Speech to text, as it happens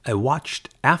I watched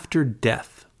After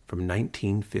Death from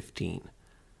 1915.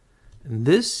 And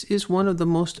this is one of the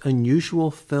most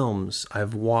unusual films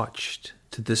I've watched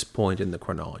to this point in the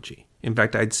chronology. In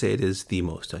fact, I'd say it is the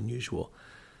most unusual.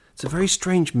 It's a very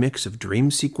strange mix of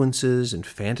dream sequences and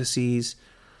fantasies.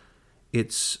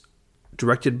 It's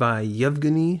directed by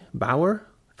Yevgeny Bauer,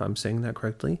 if I'm saying that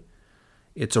correctly.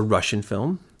 It's a Russian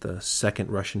film, the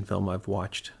second Russian film I've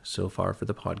watched so far for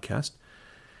the podcast.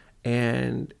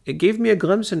 And it gave me a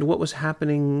glimpse into what was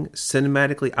happening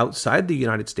cinematically outside the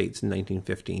United States in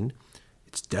 1915.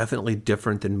 It's definitely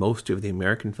different than most of the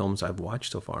American films I've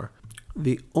watched so far.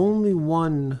 The only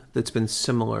one that's been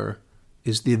similar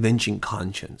is The Avenging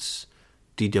Conscience,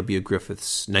 D.W.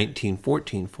 Griffith's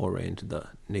 1914 foray into the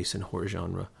nascent horror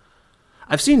genre.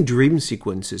 I've seen dream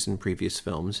sequences in previous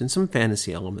films and some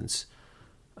fantasy elements.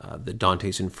 The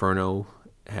Dante's Inferno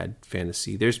had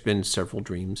fantasy. There's been several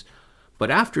dreams. But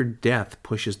After Death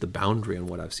pushes the boundary on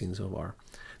what I've seen so far.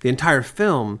 The entire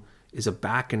film is a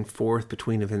back and forth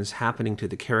between events happening to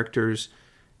the characters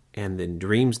and then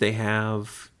dreams they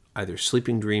have, either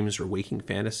sleeping dreams or waking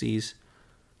fantasies.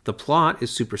 The plot is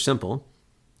super simple.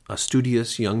 A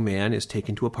studious young man is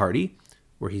taken to a party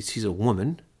where he sees a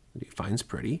woman that he finds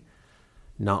pretty.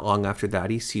 Not long after that,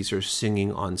 he sees her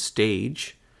singing on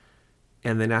stage.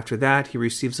 And then after that, he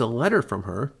receives a letter from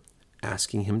her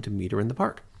asking him to meet her in the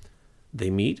park. They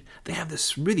meet. They have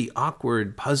this really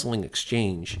awkward, puzzling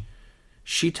exchange.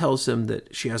 She tells him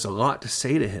that she has a lot to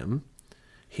say to him.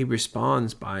 He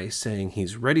responds by saying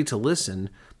he's ready to listen,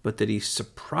 but that he's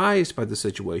surprised by the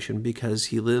situation because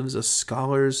he lives a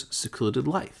scholar's secluded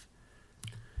life.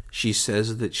 She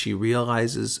says that she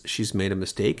realizes she's made a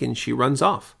mistake and she runs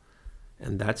off.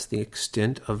 And that's the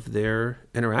extent of their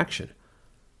interaction.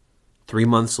 3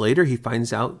 months later, he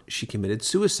finds out she committed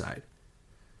suicide.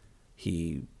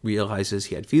 He realizes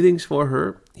he had feelings for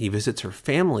her. He visits her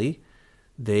family.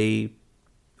 They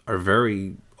are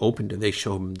very open to, they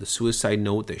show him the suicide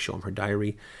note. They show him her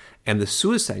diary. And the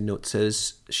suicide note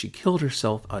says she killed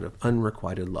herself out of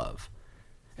unrequited love.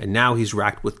 And now he's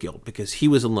racked with guilt because he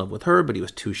was in love with her, but he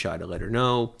was too shy to let her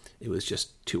know. It was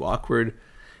just too awkward.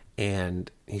 And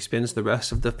he spends the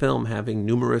rest of the film having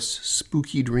numerous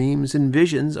spooky dreams and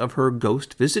visions of her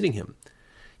ghost visiting him.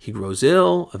 He grows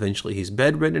ill. Eventually he's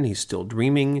bedridden. He's still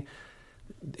dreaming.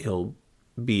 He'll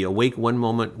be awake one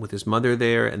moment with his mother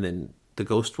there, and then the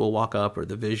ghost will walk up, or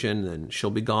the vision, and she'll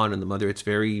be gone, and the mother, it's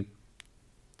very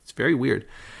weird.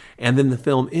 And then the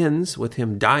film ends with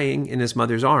him dying in his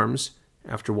mother's arms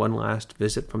after one last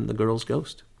visit from the girl's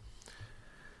ghost.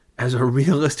 As a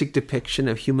realistic depiction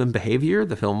of human behavior,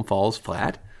 the film falls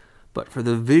flat, but for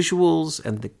the visuals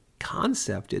and the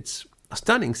concept, it's a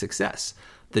stunning success.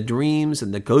 The dreams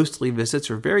and the ghostly visits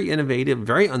are very innovative,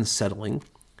 very unsettling.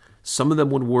 Some of them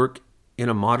would work in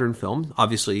a modern film.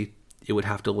 Obviously, it would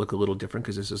have to look a little different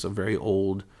because this is a very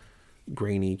old,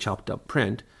 grainy, chopped up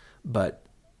print. But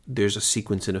there's a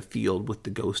sequence in a field with the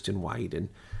ghost in white. And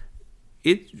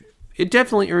it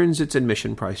definitely earns its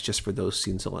admission price just for those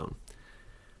scenes alone.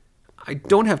 I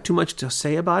don't have too much to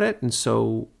say about it. And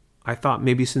so I thought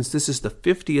maybe since this is the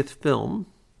 50th film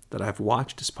that I've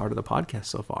watched as part of the podcast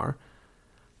so far,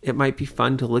 it might be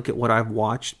fun to look at what I've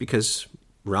watched because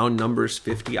round numbers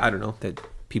 50, I don't know, that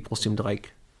people seem to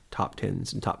like top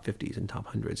 10s and top 50s and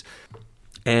top 100s.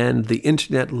 And the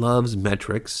internet loves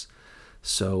metrics.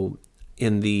 So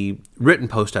in the written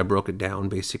post, I broke it down,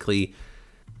 basically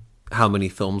how many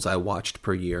films I watched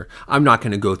per year. I'm not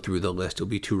going to go through the list. It'll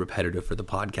be too repetitive for the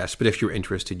podcast. But if you're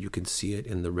interested, you can see it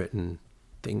in the written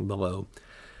thing below.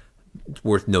 It's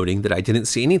worth noting that I didn't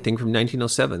see anything from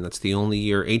 1907. That's the only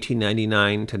year,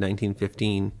 1899 to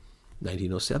 1915.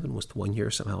 1907 was the one year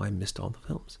somehow I missed all the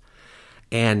films.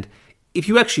 And if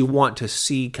you actually want to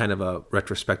see kind of a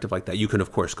retrospective like that, you can,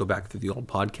 of course, go back through the old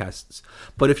podcasts.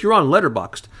 But if you're on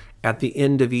Letterboxd, at the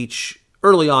end of each,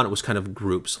 early on, it was kind of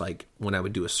groups, like when I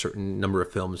would do a certain number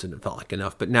of films and it felt like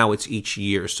enough. But now it's each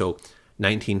year. So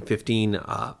 1915,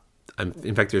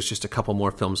 in fact, there's just a couple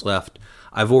more films left.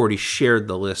 I've already shared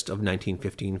the list of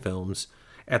 1915 films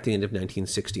at the end of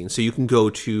 1916. So you can go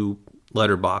to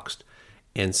Letterboxd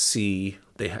and see,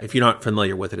 if you're not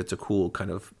familiar with it, it's a cool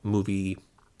kind of movie,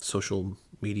 social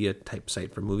media type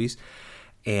site for movies.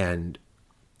 And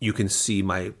you can see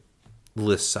my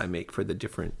lists I make for the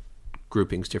different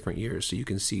groupings, different years. So you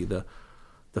can see the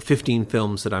 15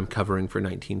 films that I'm covering for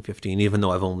 1915, even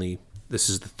though this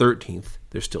is the 13th,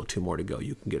 there's still 2 more to go.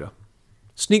 You can get a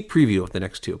sneak preview of the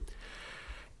next 2.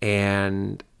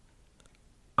 And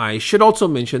I should also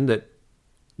mention that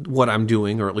what I'm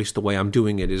doing, or at least the way I'm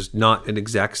doing it, is not an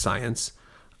exact science.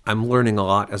 I'm learning a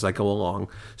lot as I go along.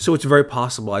 So it's very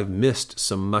possible I've missed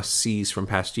some must-sees from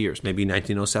past years, maybe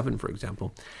 1907, for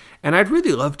example. And I'd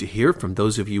really love to hear from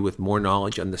those of you with more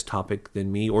knowledge on this topic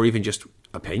than me, or even just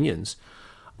opinions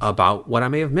about what I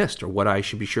may have missed or what I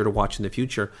should be sure to watch in the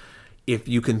future. If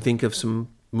you can think of some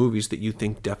movies that you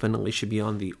think definitely should be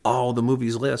on the all the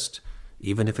movies list,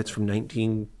 even if it's from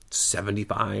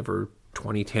 1975 or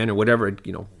 2010 or whatever,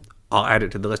 I'll add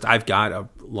it to the list. I've got a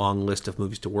long list of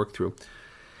movies to work through.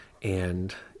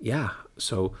 And yeah,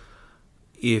 so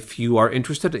if you are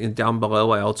interested in down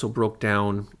below, I also broke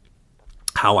down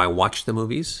how I watched the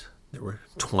movies. There were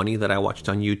 20 that I watched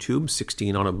on YouTube,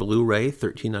 16 on a Blu-ray,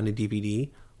 13 on a DVD,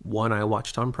 1 I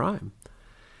watched on Prime.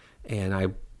 And I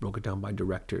broke it down by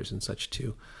directors and such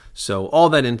too. So all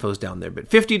that info's down there. But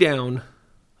 50 down,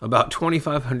 about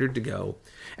 2,500 to go.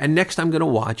 And next I'm going to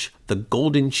watch The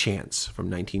Golden Chance from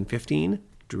 1915,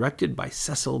 directed by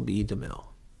Cecil B. DeMille.